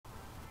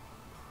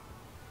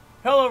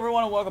Hello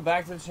everyone and welcome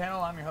back to the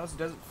channel. I'm your host,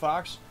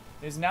 DesertFox.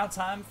 It is now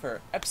time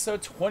for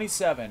episode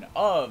 27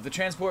 of the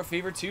Transport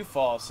Fever 2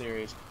 Fall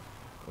series.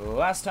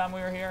 Last time we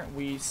were here,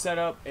 we set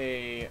up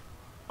we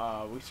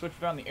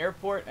switched around the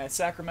airport at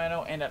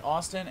Sacramento and at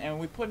Austin, and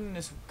we put in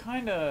this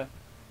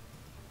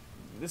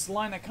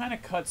line that kind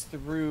of cuts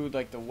through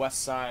like the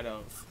west side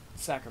of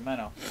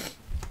Sacramento.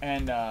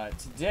 And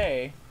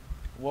today,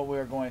 what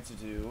we're going to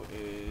do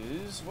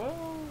is,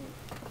 well,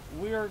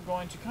 we are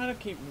going to kind of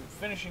keep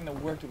finishing the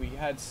work that we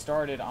had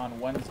started on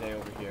Wednesday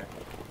over here.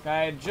 I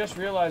had just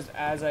realized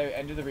as I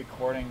ended the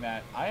recording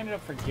that I ended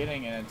up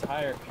forgetting an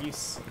entire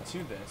piece to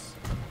this.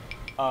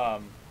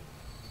 Uh-oh.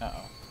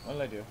 What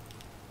did I do?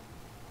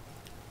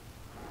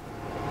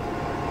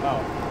 Oh.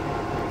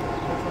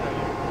 Which one are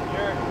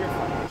you? You're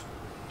fine. Just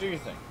do your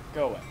thing.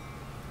 Go away.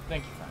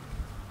 Thank you,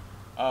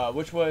 friend.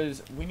 Which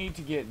was, we need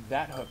to get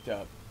that hooked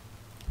up.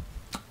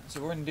 So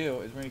what we're going to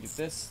do is we're going to get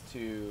this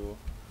to...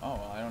 Oh,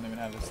 well, I don't even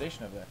have the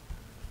station over there.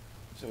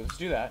 So let's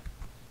do that.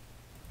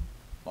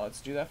 Well,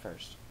 let's do that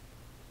first.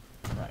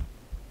 Right.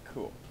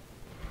 Cool.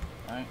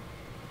 Alright.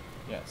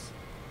 Yes.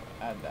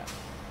 Add that.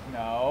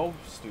 No.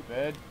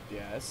 Stupid.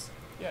 Yes.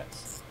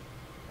 Yes.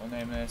 We'll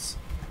name this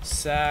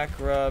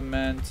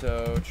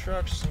Sacramento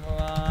Trucks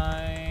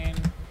Line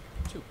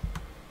 2.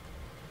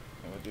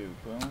 And we'll do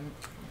boom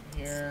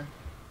here.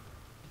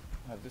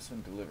 Have this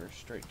one deliver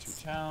straight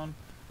to town.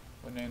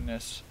 We'll name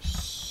this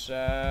Sacramento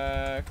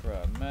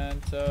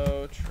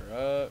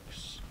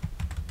Trucks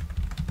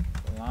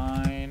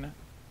Line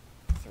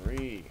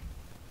 3.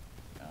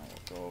 Now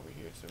we'll go over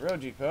here to the road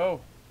depot.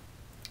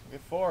 We'll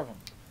get 4 of them.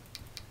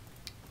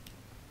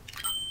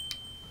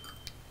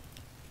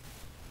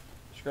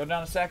 Scroll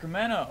down to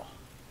Sacramento.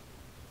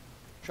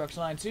 Trucks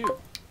Line 2.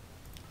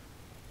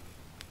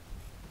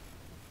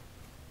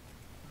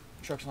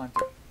 Trucks Line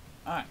 3.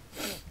 Alright.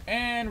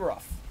 And we're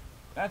off.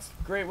 That's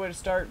a great way to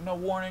start. No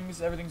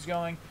warnings. Everything's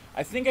going.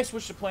 I think I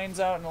switched the planes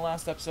out in the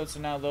last episode, so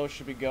now those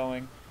should be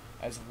going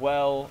as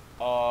well.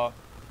 But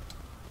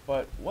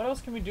what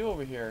else can we do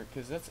over here?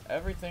 Because that's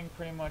everything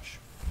pretty much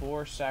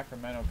for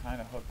Sacramento kind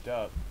of hooked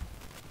up.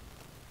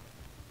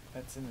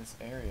 That's in this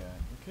area.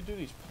 We could do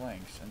these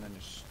planks and then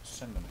just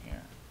send them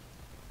here.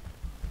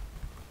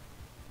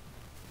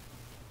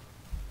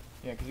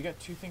 Yeah, because you got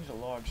 2 things of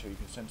logs here you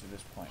can send to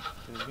this point.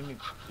 So there's gonna be,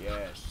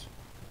 yes.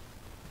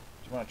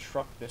 Do you want to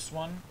truck this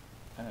one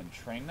and then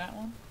train that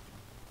one?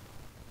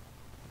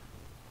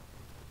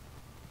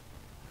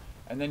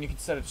 And then you can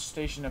set a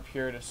station up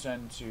here to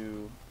send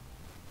to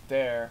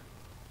there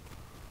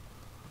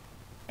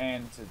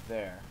and to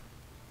there.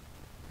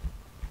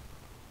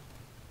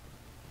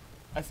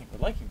 I think we're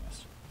liking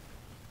this.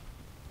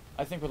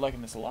 I think we're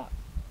liking this a lot.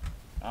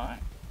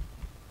 Alright.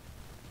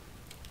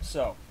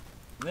 So,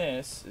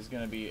 this is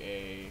going to be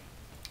a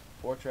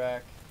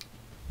 4-track.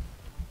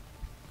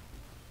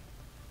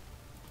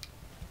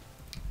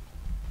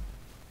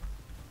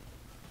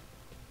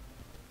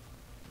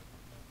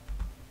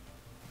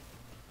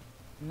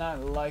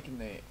 Not liking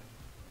the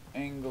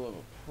angle of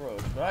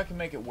approach, but I can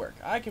make it work.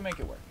 I can make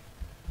it work.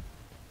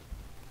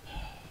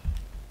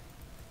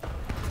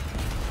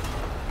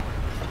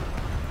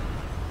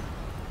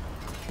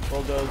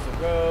 Bulldoze the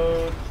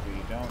road.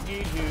 We don't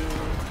need you.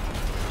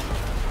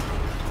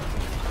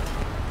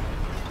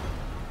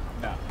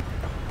 No.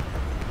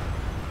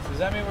 So does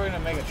that mean we're gonna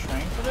make a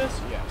train for this?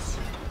 Yes.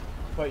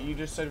 But you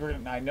just said we're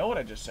gonna. I know what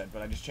I just said,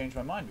 but I just changed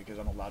my mind because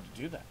I'm allowed to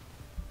do that.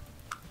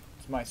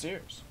 It's my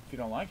series. If you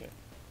don't like it,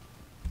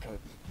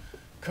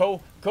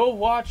 go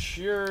watch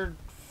your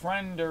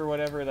friend or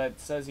whatever that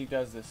says he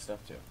does this stuff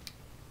too.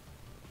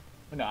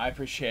 But no, I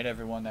appreciate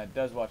everyone that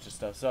does watch this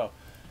stuff. So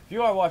if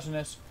you are watching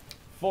this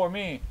for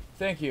me,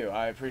 thank you.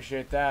 I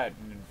appreciate that.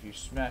 And if you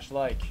smash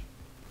like,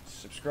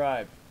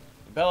 subscribe,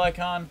 the bell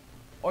icon,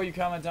 or you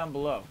comment down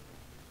below,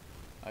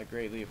 I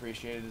greatly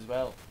appreciate it as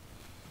well.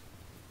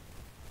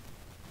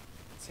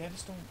 See, I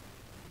just don't...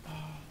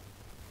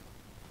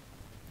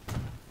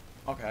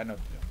 Okay, I know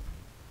what to do.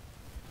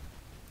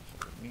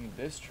 We need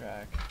this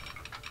track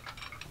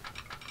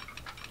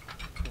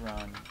to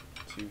run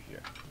to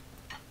here.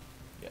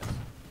 Yes.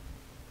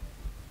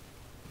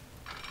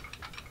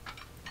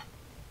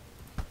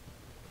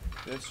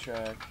 This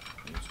track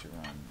needs to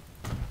run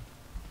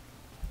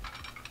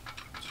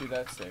to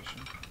that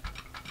station.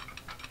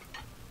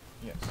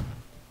 Yes.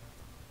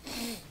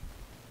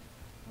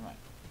 Right.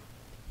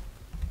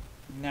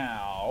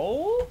 Now,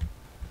 we'll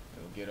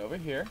get over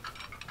here.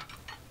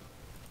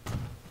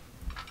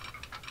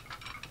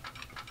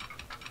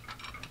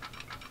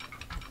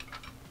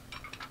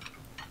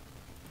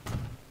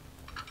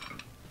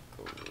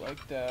 Go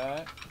like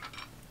that.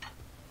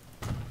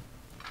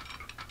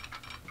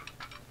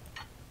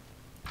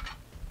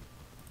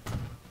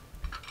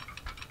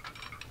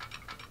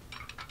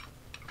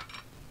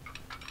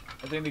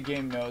 I think the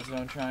game knows what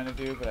I'm trying to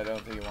do, but I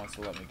don't think it wants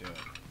to let me do it.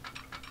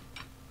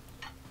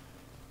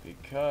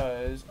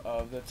 Because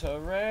of the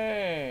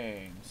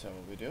terrain. So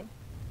what we do?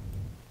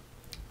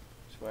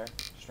 Square,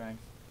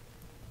 strength.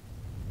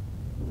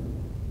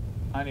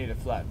 I need a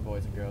flatten,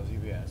 boys and girls,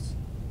 UBS.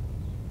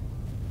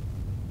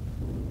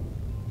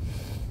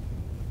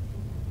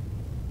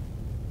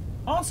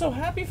 Also,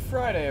 happy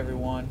Friday,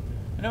 everyone.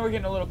 I know we're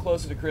getting a little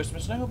closer to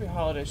Christmas, and I hope your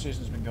holiday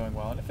season's been going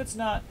well. And if it's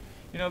not,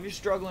 you know, if you're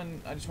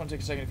struggling, I just want to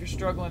take a second. If you're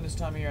struggling this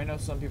time of year, I know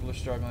some people are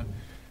struggling.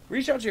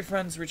 Reach out to your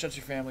friends, reach out to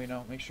your family, you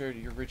know, make sure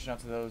you're reaching out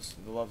to those,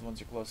 the loved ones,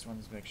 your close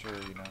ones, make sure,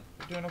 you know,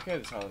 you're doing okay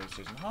this holiday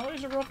season.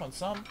 Holidays are rough on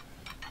some,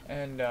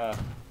 and, yeah,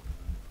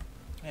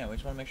 we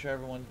just want to make sure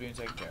everyone's being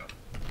taken care of.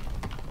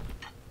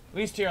 At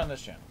least here on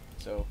this channel.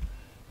 So,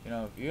 you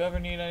know, if you ever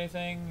need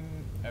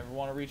anything, ever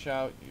want to reach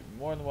out, you're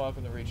more than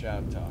welcome to reach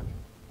out and talk.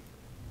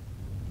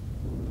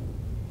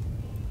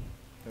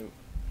 Ooh,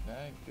 did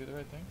I do the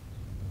right thing?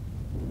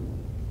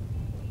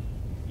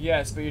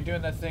 Yes, but you're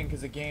doing that thing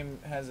because the game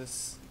has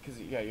this... Because,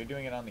 yeah, you're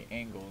doing it on the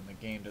angle, and the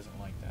game doesn't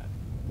like that.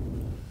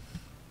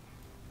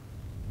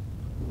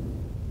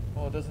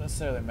 Well, it doesn't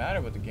necessarily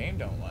matter what the game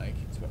don't like.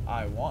 It's what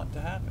I want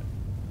to happen.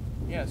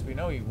 Yes, we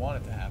know you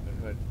want it to happen,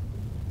 but...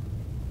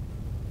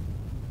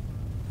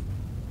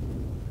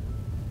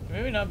 Can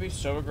maybe not be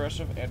so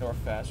aggressive and or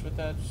fast with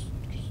that.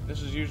 Because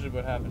this is usually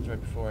what happens right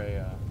before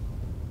a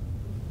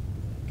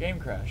game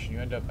crash, and you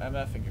end up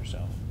MFing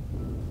yourself.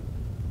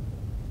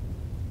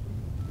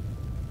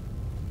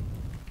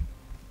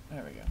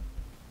 There we go.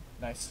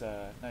 Nice,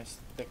 nice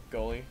thick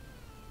goalie.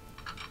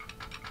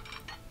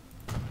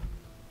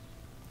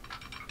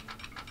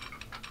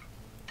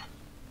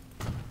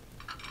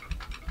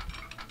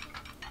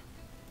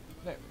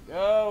 There we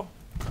go.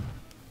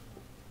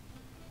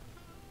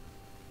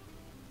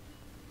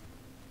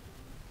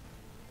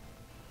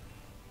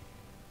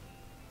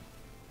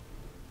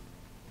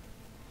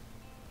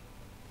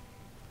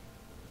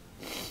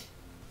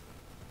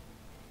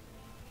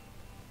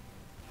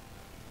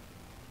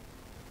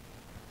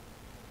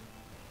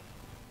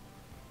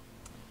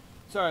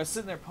 Sorry, I was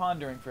sitting there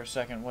pondering for a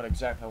second what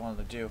exactly I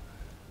wanted to do.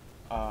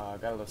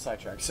 Got a little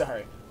sidetracked,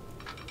 sorry.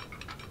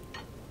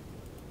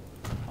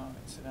 Alright,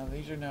 so now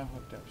these are now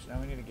hooked up. So now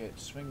we need to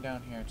swing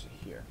down here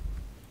to here.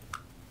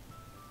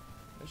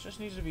 This just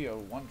needs to be a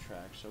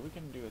 1-track, so we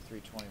can do a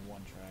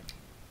 321 track.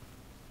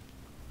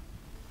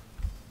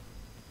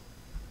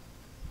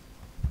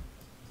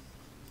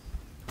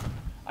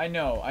 I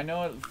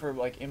know for,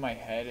 like, in my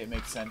head, it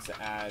makes sense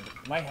to add,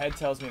 my head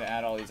tells me to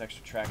add all these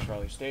extra tracks for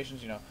all these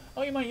stations, you know,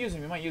 oh, you might use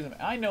them,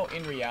 I know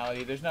in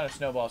reality, there's not a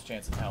snowball's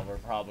chance in hell we're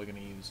probably going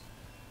to use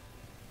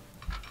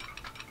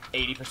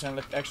 80%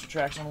 of the extra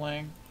tracks I'm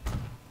laying,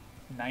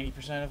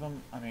 90% of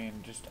them, I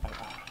mean, just,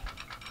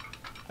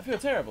 I feel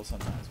terrible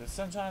sometimes, but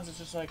sometimes it's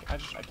just like, I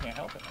can't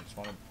help it, I just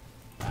want to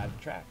add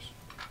the tracks.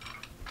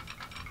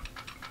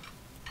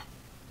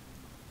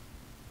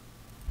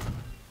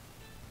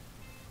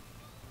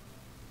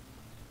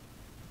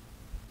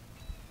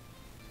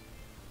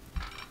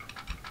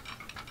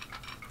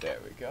 There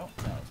we go.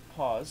 Now let's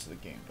pause so the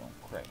game don't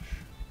crash.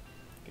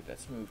 Get that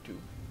smooth too.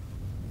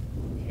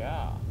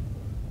 Yeah.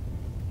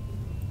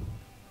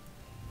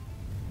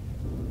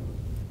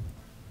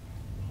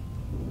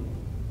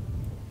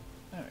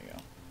 There we go.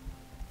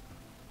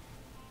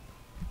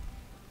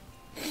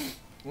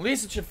 At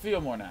least it should feel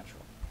more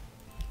natural.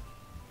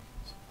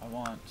 So I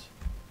want...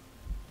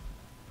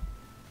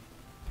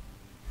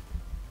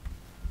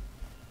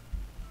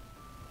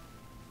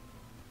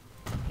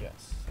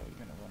 Yes, so you're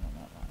gonna run on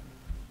that line.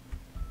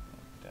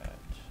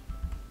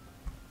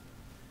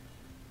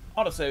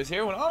 Autosave is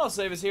here. When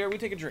autosave is here, we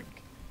take a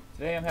drink.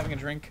 Today I'm having a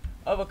drink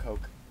of a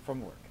Coke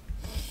from work.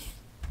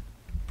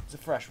 It's a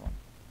fresh one.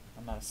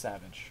 I'm not a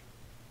savage.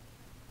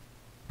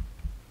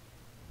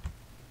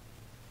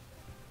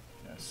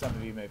 You know, some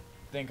of you may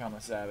think I'm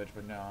a savage,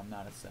 but no, I'm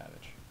not a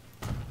savage.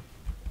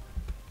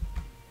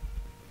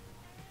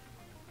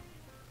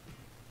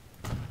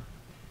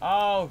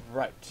 All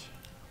right.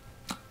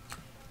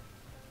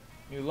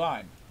 New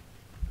line.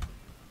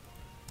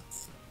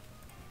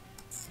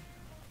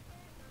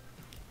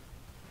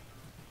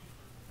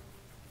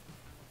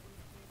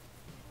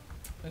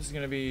 This is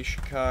going to be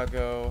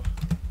Chicago,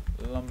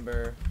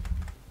 Lumber,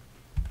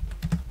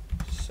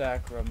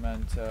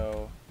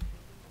 Sacramento,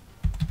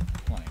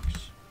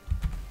 Planks.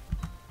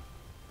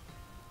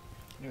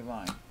 New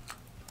line.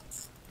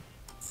 It's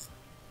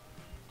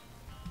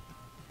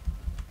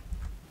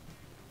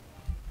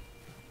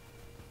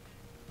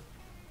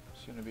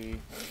going to be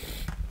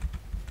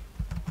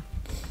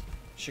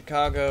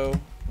Chicago,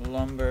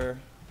 Lumber,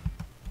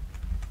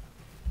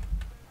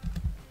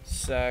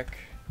 Sacramento,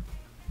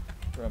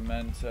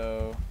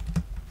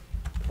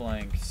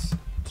 Planks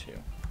 2.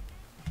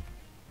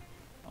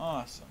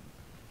 Awesome.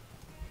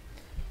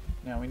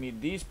 Now we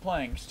need these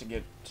planks to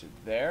get to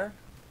there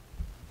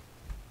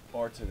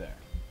or to there.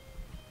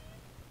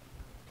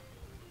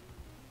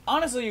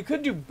 Honestly, you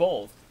could do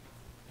both.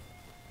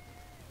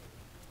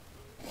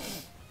 Do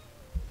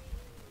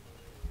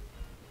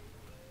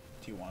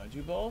you want to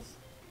do both?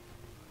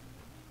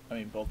 I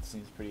mean, both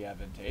seems pretty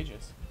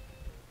advantageous.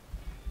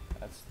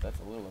 That's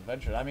a little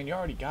adventure. I mean, you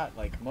already got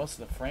like most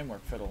of the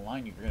framework for the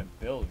line you're gonna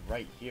build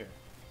right here.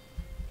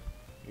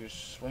 You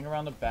just swing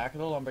around the back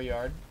of the lumber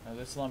yard, or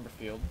this lumber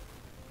field,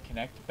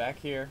 connect back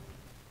here,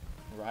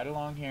 right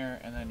along here,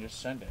 and then just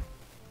send it.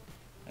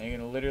 and you're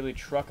gonna literally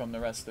truck them the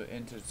rest of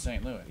into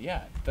St. Louis.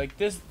 Yeah, like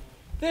this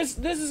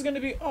is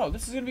gonna be, oh,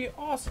 this is gonna be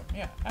awesome.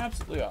 Yeah,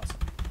 absolutely awesome.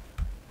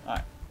 All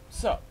right,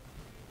 so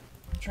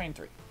train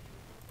 3.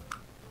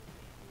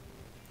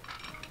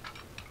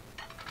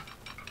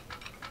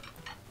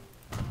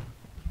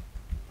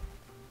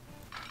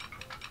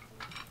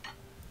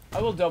 I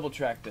will double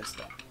track this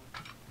though.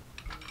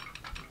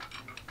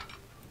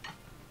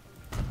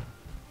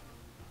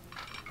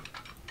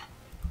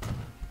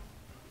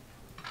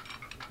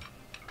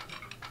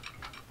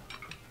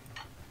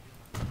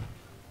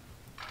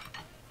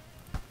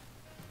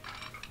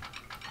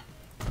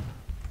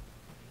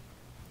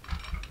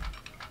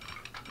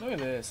 Look at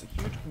this, a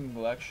huge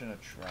collection of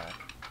track.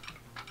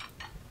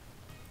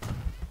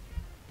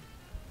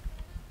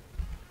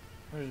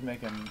 We're just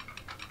making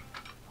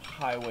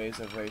highways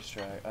of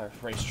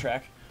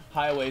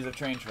highways of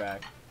train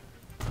track.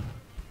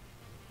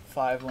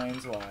 5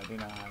 lanes wide, you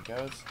know how it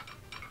goes.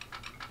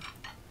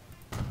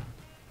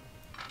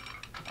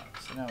 Right,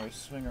 so now we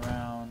swing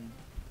around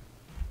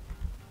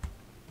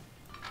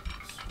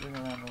the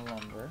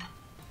lumber.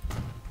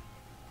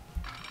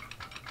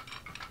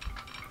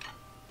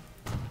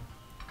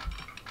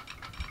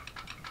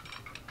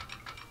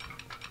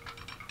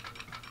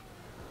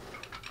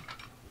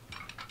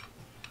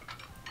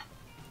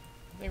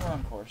 I think we're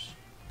on course.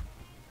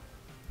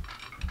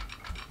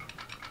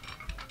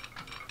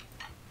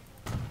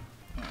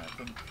 Yeah, I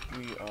think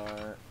we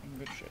are in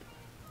good shape.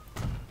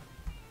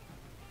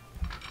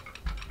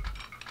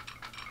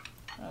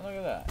 Now look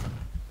at that.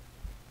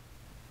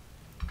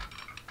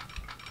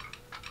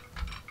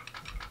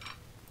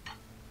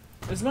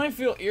 This might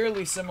feel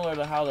eerily similar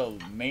to how the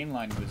main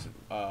line was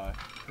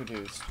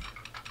produced.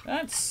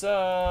 That's,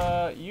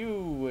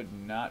 you would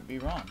not be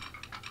wrong.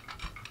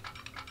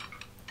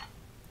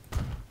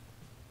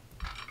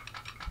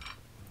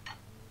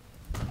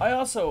 I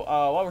also,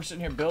 while we're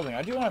sitting here building,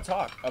 I do want to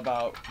talk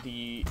about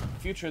the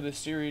future of this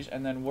series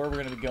and then where we're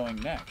going to be going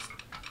next.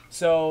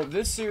 So,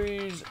 this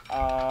series,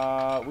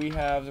 we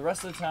have the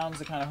rest of the towns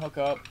to kind of hook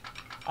up.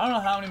 I don't know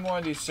how many more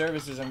of these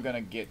services I'm going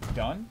to get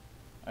done.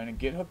 I'm going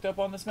to get hooked up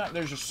on this map.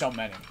 There's just so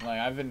many.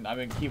 Like, I've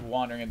been keep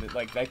wandering into,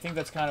 like, I think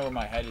that's kind of where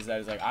my head is at,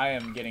 is like, I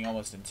am getting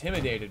almost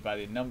intimidated by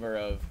the number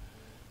of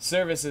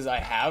services I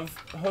have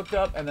hooked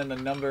up and then the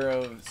number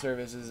of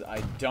services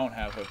I don't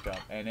have hooked up.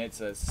 And it's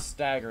a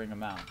staggering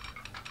amount.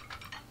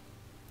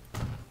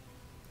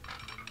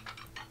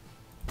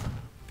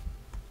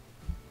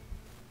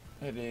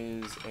 It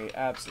is a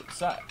absolute.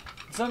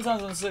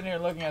 Sometimes I'm sitting here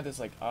looking at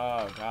this like,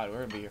 oh god, we're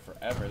gonna be here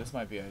forever. This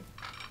might be a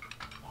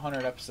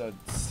 100 episode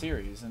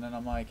series, and then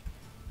I'm like,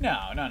 no.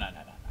 You're not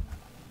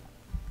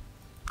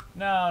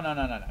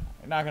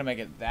gonna make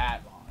it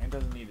that long. It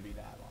doesn't need to be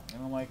that long.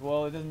 And I'm like,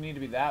 well, it doesn't need to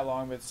be that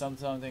long, but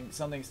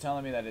something's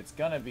telling me that it's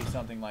gonna be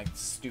something like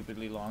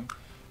stupidly long,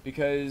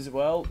 because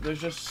well, there's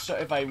just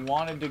if I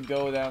wanted to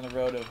go down the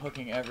road of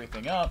hooking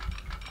everything up,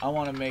 I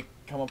want to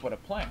come up with a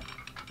plan.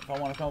 If I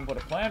want to come up with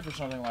a plan for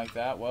something like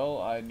that, well,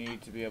 I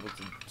need to be able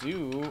to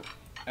do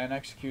and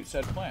execute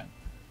said plan.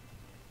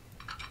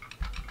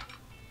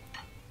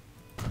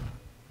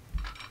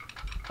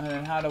 And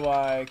then how do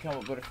I come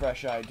up with a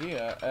fresh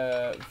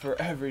idea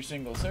for every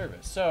single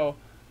service? So,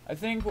 I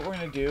think what we're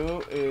going to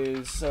do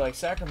is, so like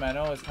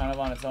Sacramento is kind of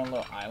on its own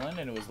little island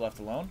and it was left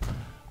alone.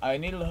 I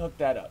needed to hook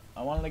that up.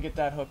 I wanted to get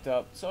that hooked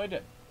up, so I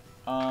did.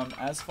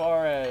 As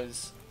far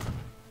as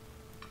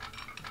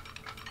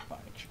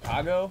like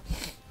Chicago,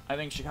 I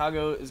think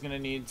Chicago is going to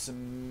need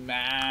some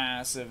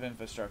massive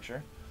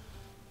infrastructure.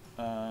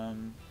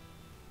 And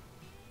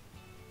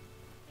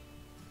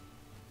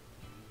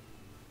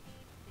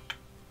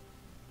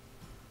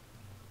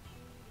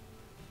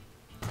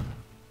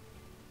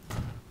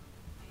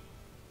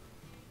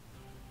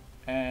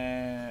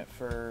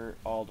for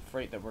all the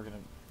freight that we're going to...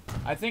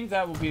 I think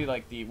that will be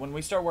like when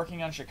we start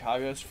working on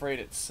Chicago's freight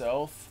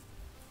itself,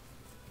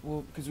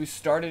 well, because we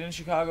started in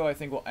Chicago, I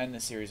think we'll end the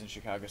series in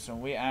Chicago. So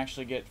when we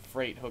actually get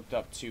freight hooked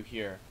up to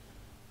here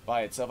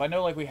by itself, I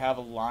know like we have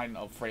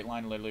a freight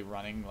line literally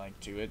running like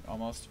to it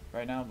almost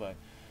right now, but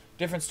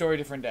different story,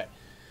 different day.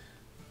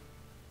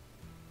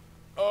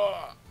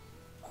 Alright,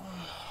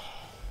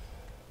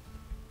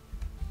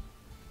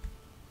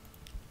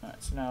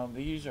 so now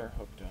these are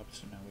hooked up,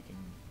 so now we can...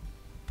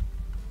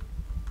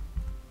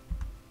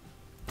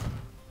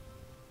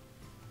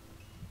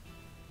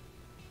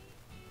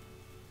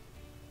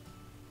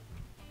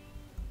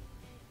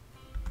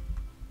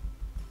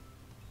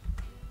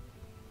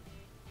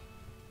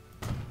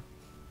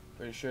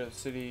 Pretty sure the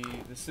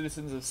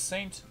citizens of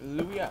St.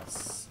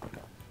 Louis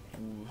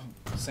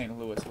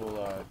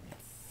will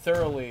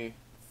thoroughly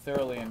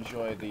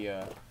enjoy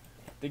the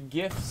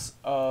gifts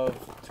of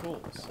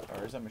tools,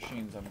 or is that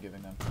machines I'm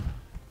giving them?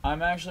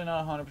 I'm actually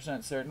not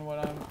 100% certain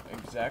what I'm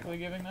exactly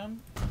giving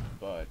them,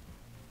 but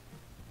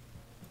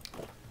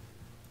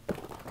there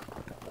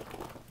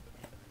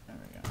we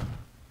go.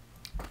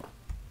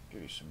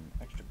 Give you some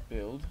extra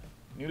build.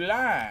 New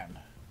line.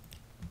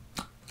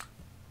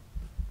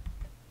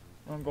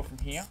 We're gonna go from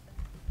here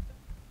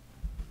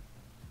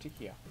to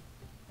here.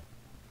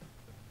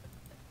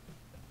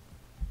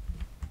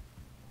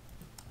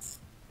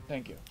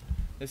 Thank you.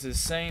 This is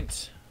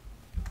St.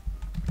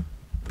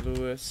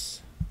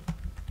 Louis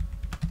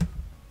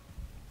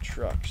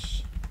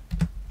Trucks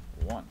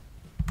 1.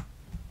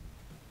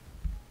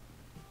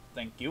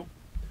 Thank you.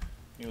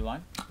 New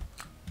line.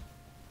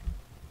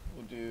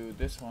 We'll do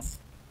this one.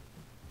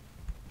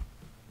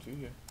 2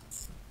 here.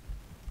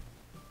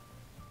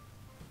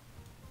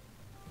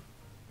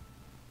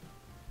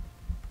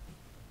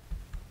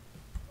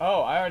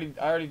 Oh, I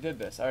already did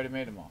this. I already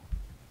made them all.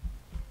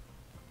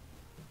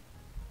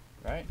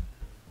 Right?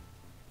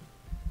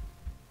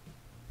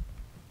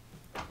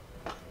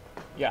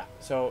 Yeah,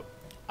 so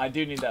I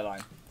do need that line.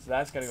 So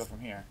that's got to go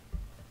from here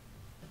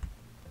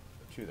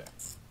to there.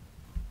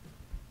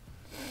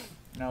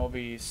 Now will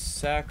be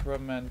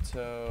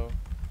Sacramento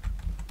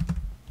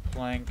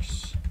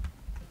planks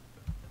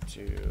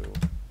to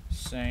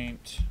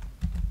St.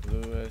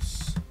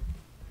 Louis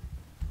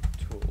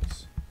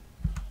tools.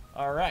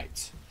 All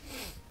right.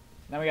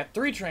 Now we got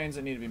 3 trains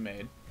that need to be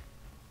made.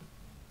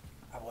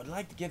 I would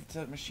like to get to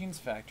the machines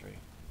factory.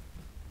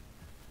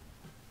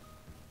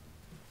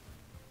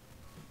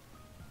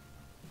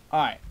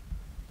 Alright.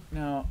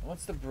 Now,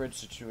 what's the bridge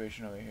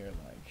situation over here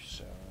like?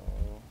 So,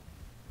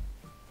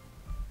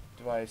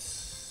 do I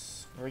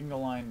bring the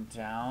line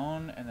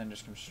down and then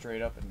just come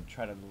straight up and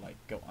try to, like,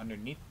 go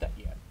underneath that?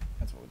 Yeah,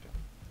 that's what we'll do.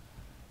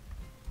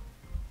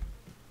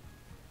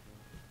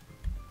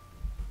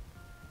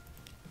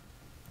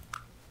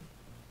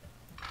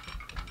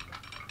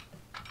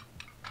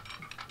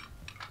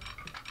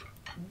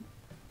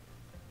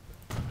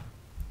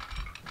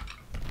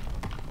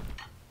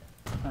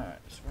 Alright,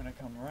 so we're gonna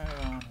come right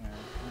around here.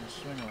 We're gonna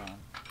swing around.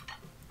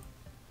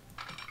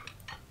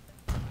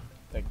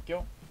 Thank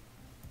you.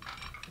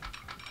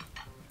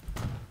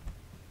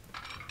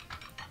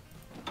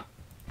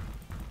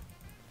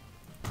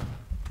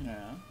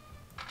 Yeah.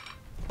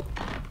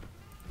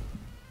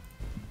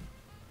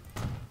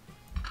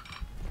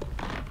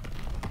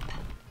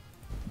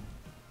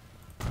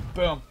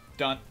 Boom.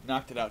 Done.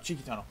 Knocked it out.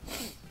 Cheeky tunnel.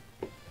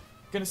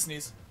 Gonna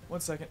sneeze.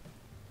 1 second.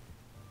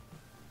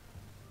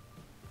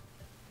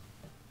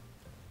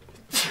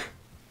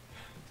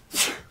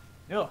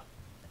 Ugh.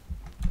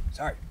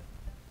 Sorry.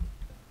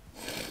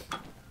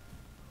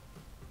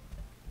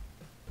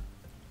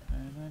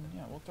 And then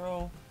yeah, we'll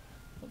throw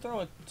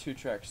a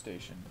 2-track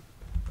station.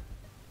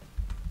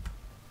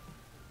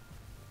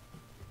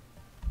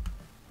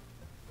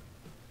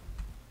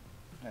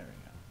 There we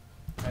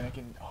go. And it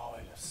can it'll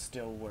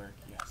still work,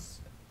 yes.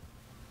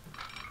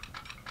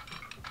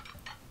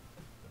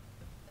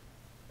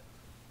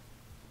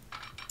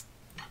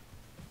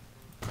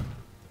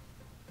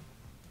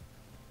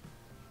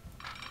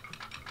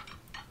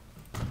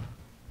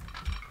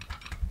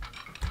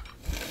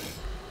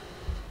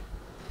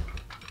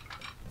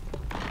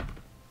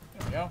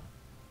 Go.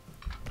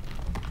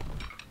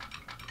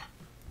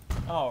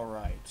 All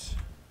right.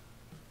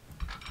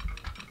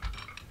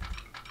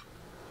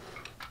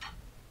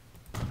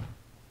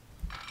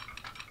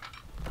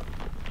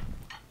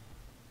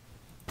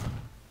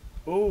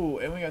 Ooh,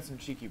 and we got some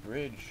cheeky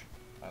bridge.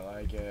 I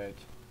like it.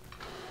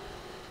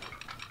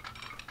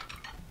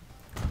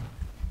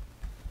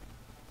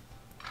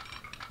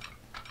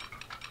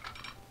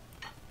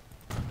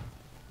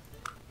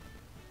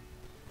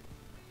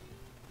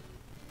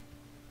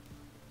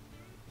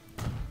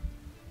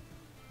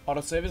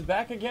 Autosave is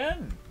back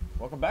again.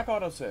 Welcome back,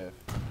 autosave.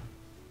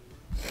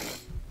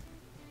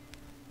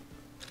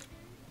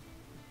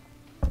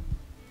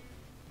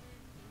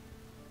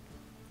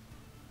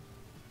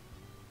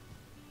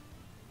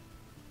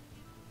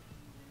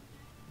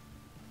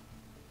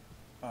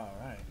 All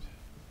right.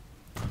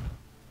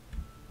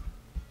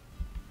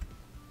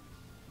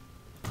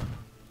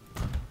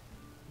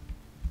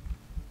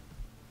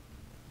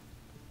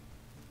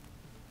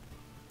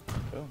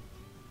 Boom.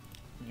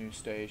 New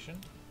station.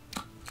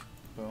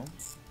 Boom.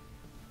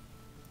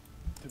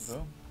 To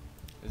boom.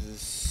 This is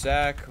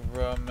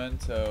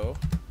Sacramento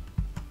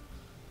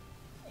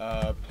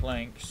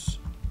planks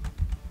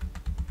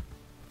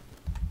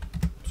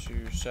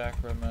to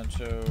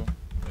Sacramento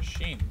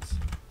machines.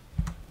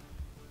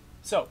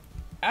 So,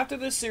 after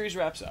this series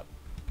wraps up,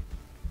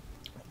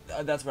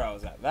 that's where I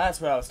was at.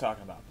 That's what I was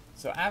talking about.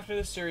 So after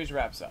this series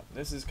wraps up,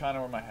 this is kind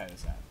of where my head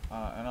is at.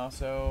 And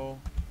also,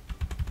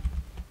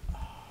 I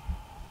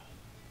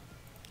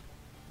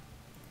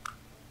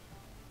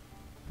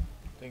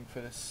think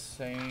for the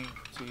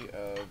sanctity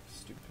of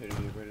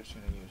stupidity, we're just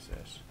going to use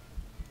this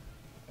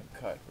and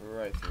cut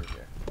right through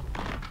here.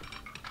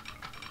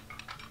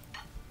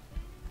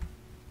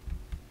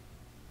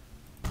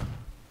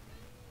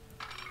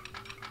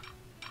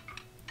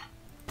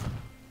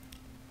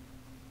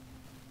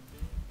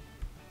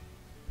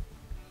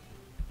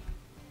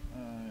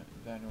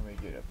 Then when we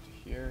get up to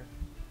here,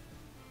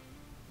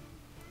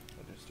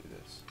 we'll just do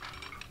this.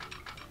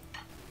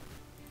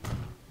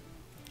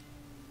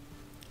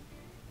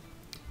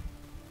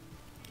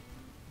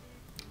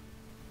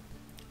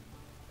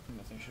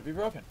 Nothing should be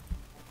broken.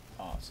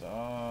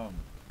 Awesome.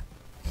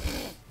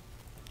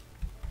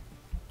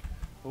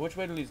 But which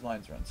way do these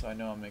lines run? So I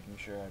know I'm making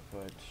sure I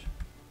put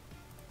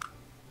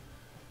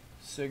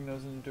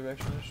signals in the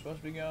direction they're supposed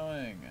to be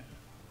going.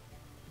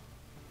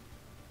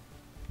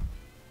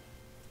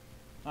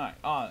 Alright,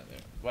 on there.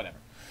 Whatever.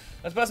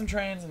 Let's buy some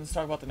trains and let's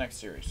talk about the next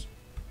series.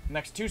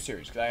 Next two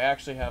series, because I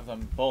actually have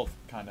them both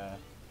kind of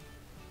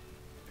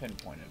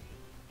pinpointed.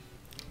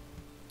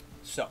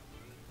 So,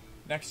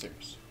 next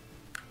series.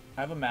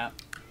 I have a map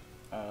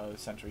of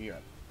Central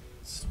Europe.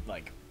 It's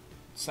like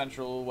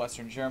Central,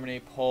 Western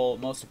Germany,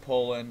 most of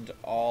Poland,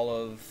 all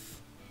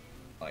of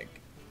like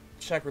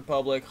Czech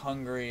Republic,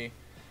 Hungary,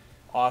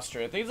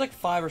 Austria. I think it's like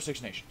 5 or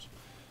 6 nations.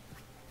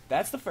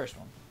 That's the first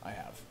one I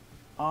have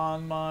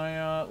on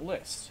my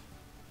list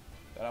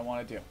that I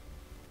want to do.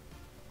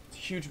 It's a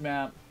huge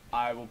map.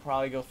 I will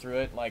probably go through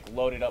it, like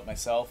load it up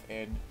myself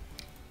and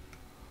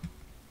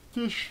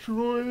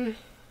destroy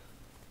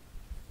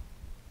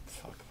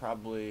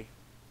probably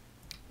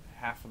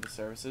half of the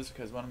services,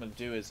 because what I'm going to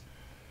do is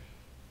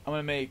I'm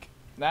going to make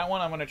that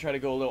one, I'm going to try to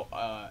go a little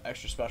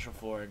extra special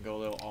for and go a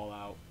little all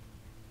out,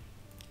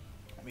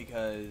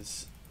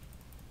 because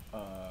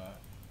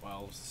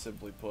well,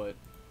 simply put,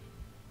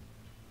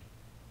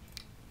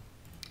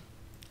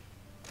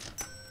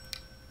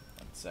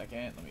 one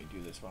second, let me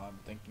do this while I'm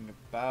thinking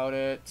about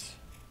it.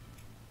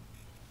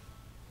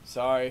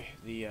 Sorry,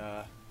 the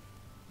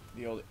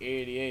old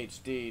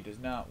ADHD does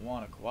not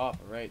want to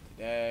cooperate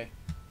today.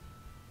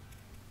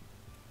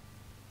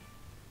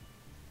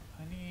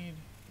 I need...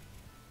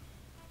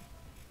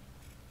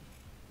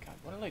 God,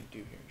 what did I do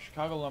here?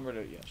 Chicago lumber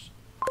to... Yes.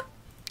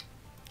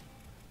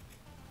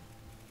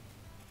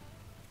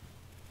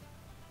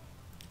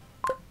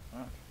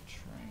 Okay,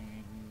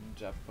 train,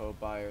 depot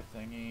buyer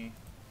thingy.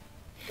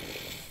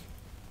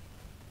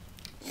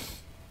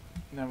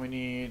 Now we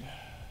need...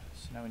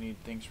 So now we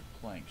need things for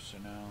planks, so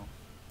now...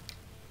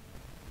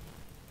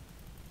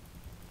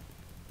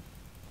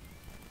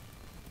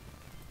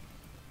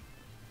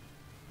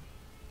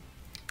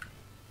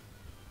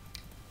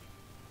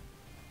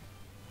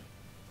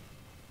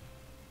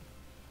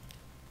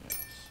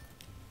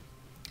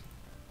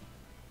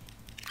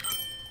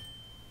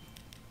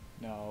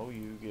 No,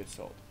 you get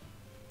sold.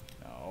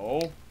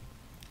 No.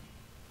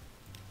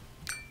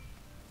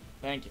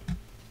 Thank you.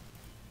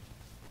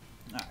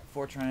 Alright,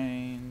 4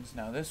 trains.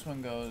 Now this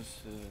one goes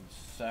to the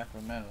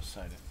Sacramento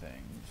side of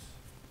things.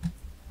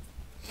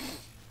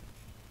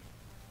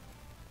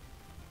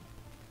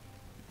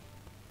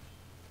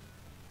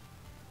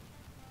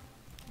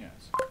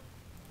 Yes. And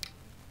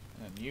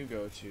then you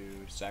go to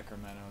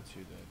Sacramento to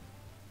the...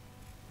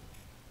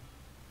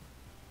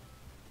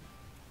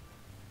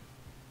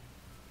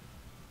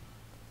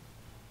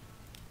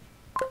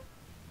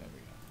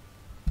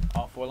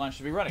 All 4 lines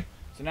should be running.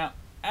 So now,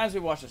 as we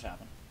watch this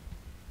happen.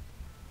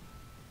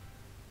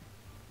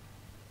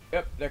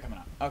 Yep, they're coming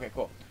out. Okay,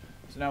 cool.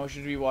 So now we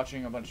should be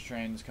watching a bunch of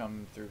trains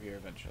come through here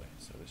eventually.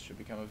 So this should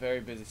become a very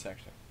busy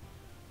sector.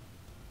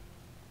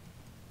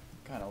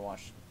 Kind of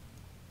watch.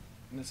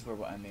 And this is where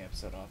we'll end the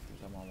episode off,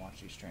 because I want to watch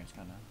these trains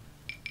kind of.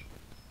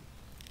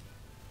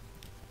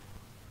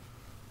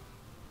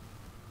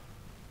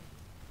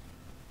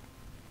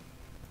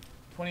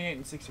 $28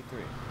 and $63.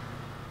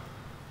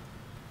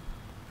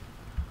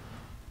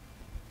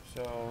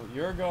 So,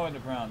 you're going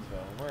to Brownsville.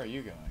 Where are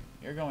you going?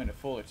 You're going to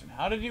Fullerton.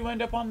 How did you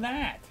end up on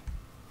that?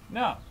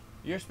 No,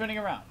 you're spinning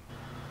around.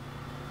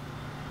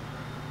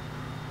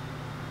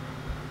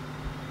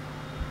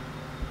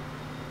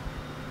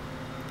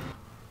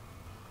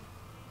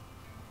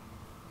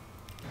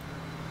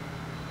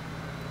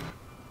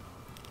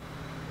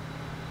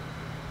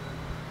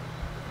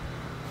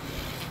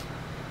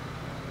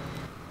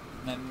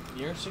 And then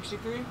you're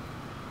 63?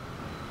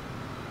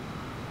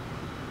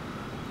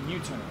 You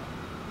turn around.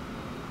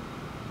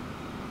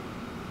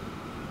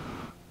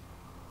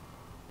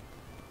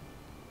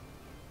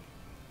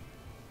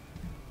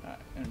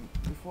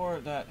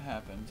 Before that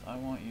happens, I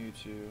want you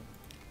to...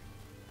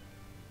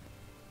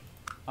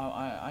 Oh,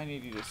 I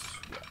need you to...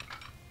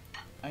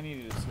 I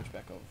need you to switch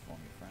back over for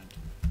me, friend.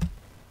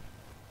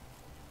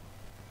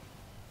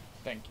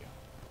 Thank you.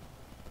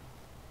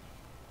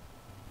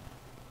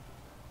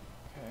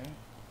 Okay.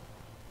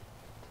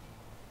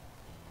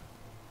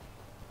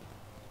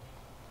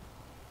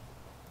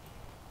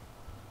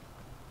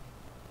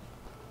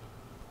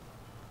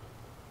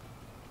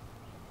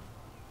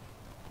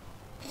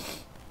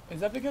 Is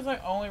that because I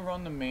only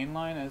run the main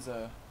line as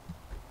a...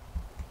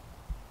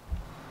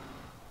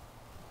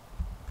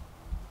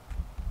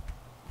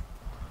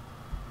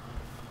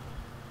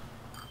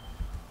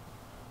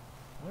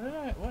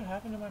 What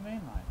happened to my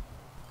main line?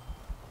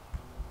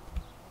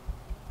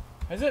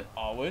 Has it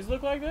always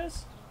looked like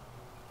this?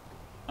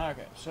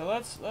 Okay, so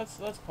let's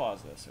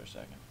pause this for a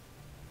second.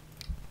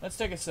 Let's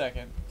take a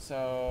second.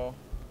 So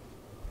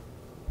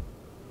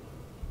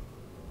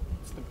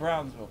it's the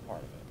Brownsville part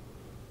of it.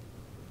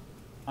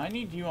 I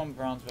need you on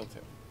Brownsville too.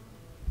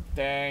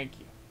 Thank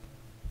you.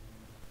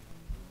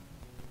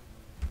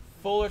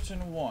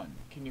 Fullerton 1.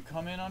 Can you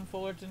come in on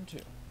Fullerton 2?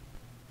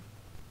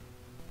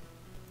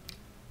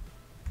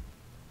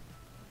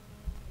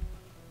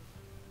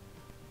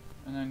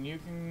 And then you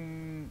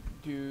can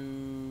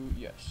do...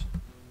 Yes.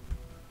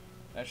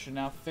 That should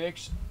now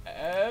fix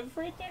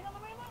everything on the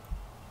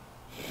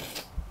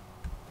mainland.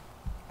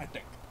 I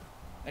think.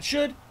 It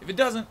should. If it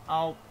doesn't,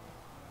 I'll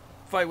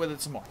fight with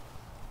it some more.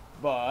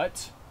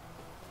 But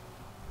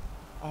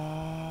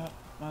my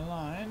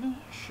line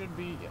should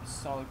be, yes,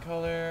 solid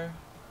color.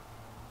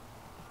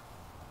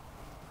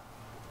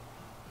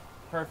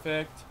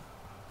 Perfect.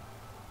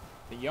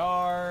 The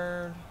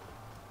yard.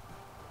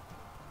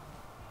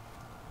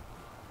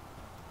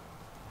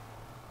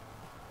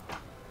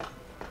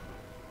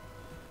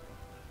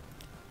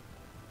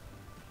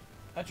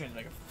 That train's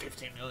making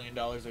 $15 million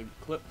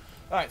a clip.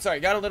 Alright, sorry,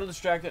 got a little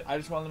distracted. I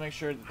just wanted to make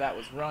sure that that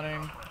was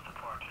running.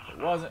 It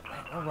wasn't.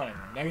 Man, we're running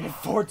negative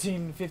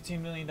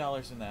 $15 million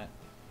in that.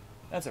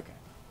 That's okay.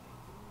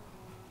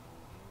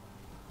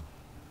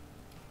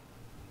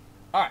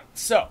 Alright,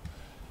 so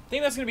I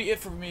think that's going to be it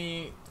for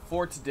me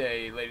for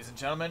today, ladies and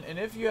gentlemen. And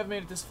if you have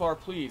made it this far,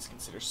 please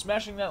consider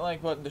smashing that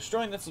like button,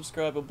 destroying that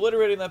subscribe,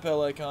 obliterating that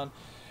bell icon,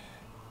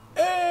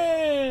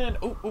 and...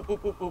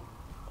 Oh.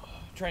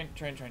 Train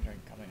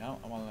coming out.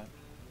 I'm on that.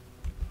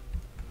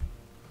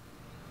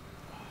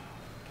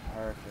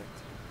 Perfect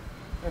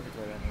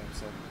way to end the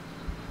episode.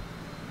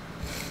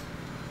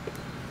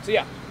 So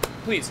yeah,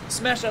 please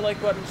smash that like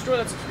button, destroy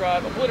that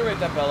subscribe, obliterate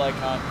that bell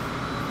icon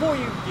before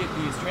you get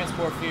these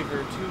Transport Fever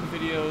 2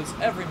 videos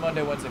every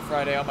Monday, Wednesday,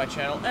 Friday on my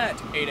channel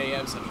at 8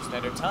 a.m. Central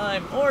Standard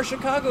Time or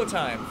Chicago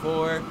time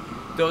for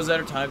those that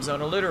are time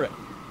zone illiterate.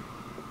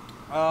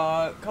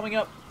 Coming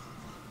up.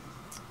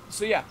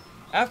 So yeah,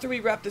 after we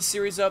wrap this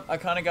series up, I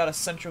kind of got a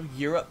Central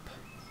Europe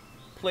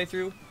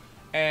playthrough.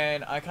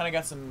 And I kind of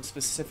got some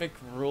specific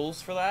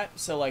rules for that.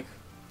 So, like,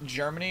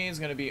 Germany is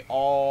going to be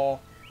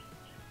all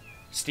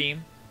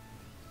Steam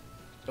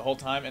the whole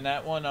time. And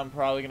that one, I'm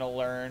probably going to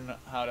learn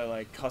how to,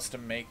 like,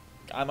 custom make.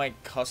 I might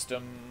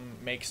custom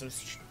make some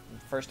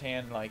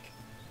first-hand, like,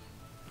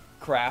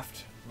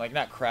 craft. Like,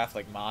 not craft,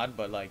 like, mod,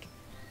 but, like,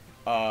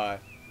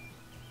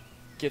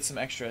 get some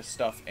extra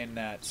stuff in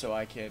that so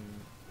I can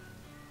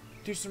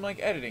do some, like,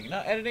 editing.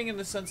 Not editing in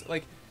the sense,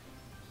 like,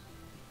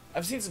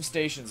 I've seen some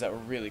stations that were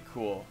really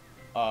cool.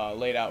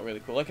 Laid out really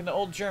cool, like in the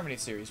old Germany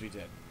series we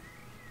did,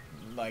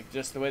 like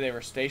just the way they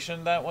were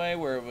stationed that way,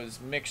 where it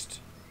was mixed,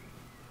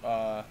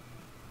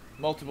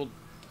 multiple.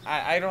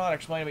 I don't know how to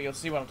explain it, but you'll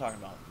see what I'm talking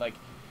about. Like,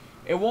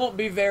 it won't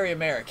be very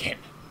American.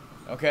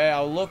 Okay,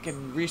 I'll look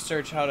and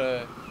research how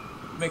to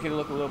make it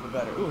look a little bit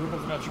better. Ooh, here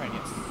comes another train.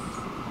 Yes.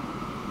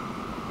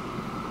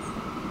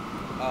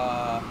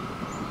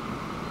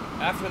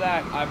 After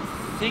that, I'm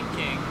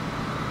thinking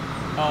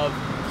of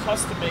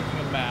custom making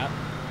a map.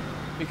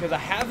 Because I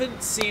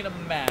haven't seen a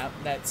map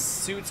that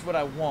suits what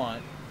I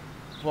want,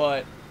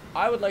 but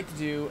I would like to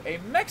do a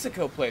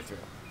Mexico playthrough.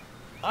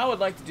 I would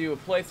like to do a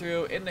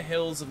playthrough in the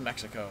hills of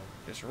Mexico.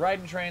 Just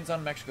riding trains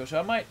on Mexico. So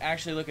I might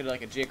actually look at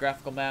like a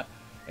geographical map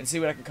and see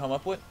what I can come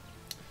up with.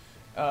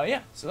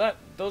 Yeah, so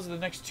those are the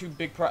next two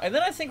big and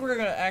then I think we're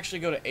going to actually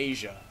go to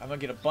Asia. I'm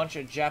going to get a bunch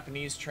of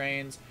Japanese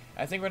trains.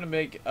 I think we're going to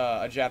make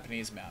a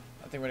Japanese map.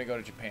 I think we're going to go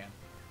to Japan.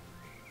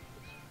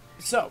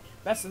 So,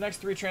 that's the next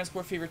 3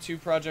 Transport Fever 2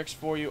 projects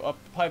for you up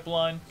the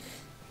pipeline.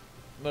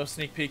 A little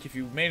sneak peek if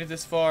you made it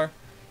this far.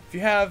 If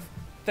you have,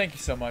 thank you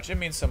so much. It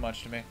means so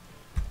much to me.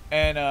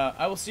 And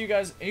I will see you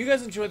guys. You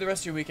guys enjoy the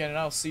rest of your weekend, and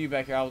I'll see you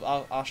back here.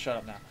 I'll shut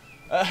up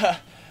now.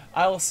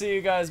 I will see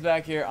you guys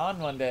back here on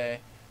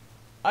Monday.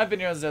 I've been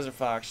here on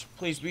DesertFox.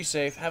 Please be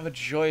safe. Have a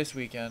joyous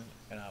weekend,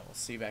 and I will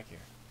see you back here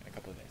in a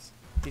couple of days.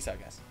 Peace out,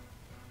 guys.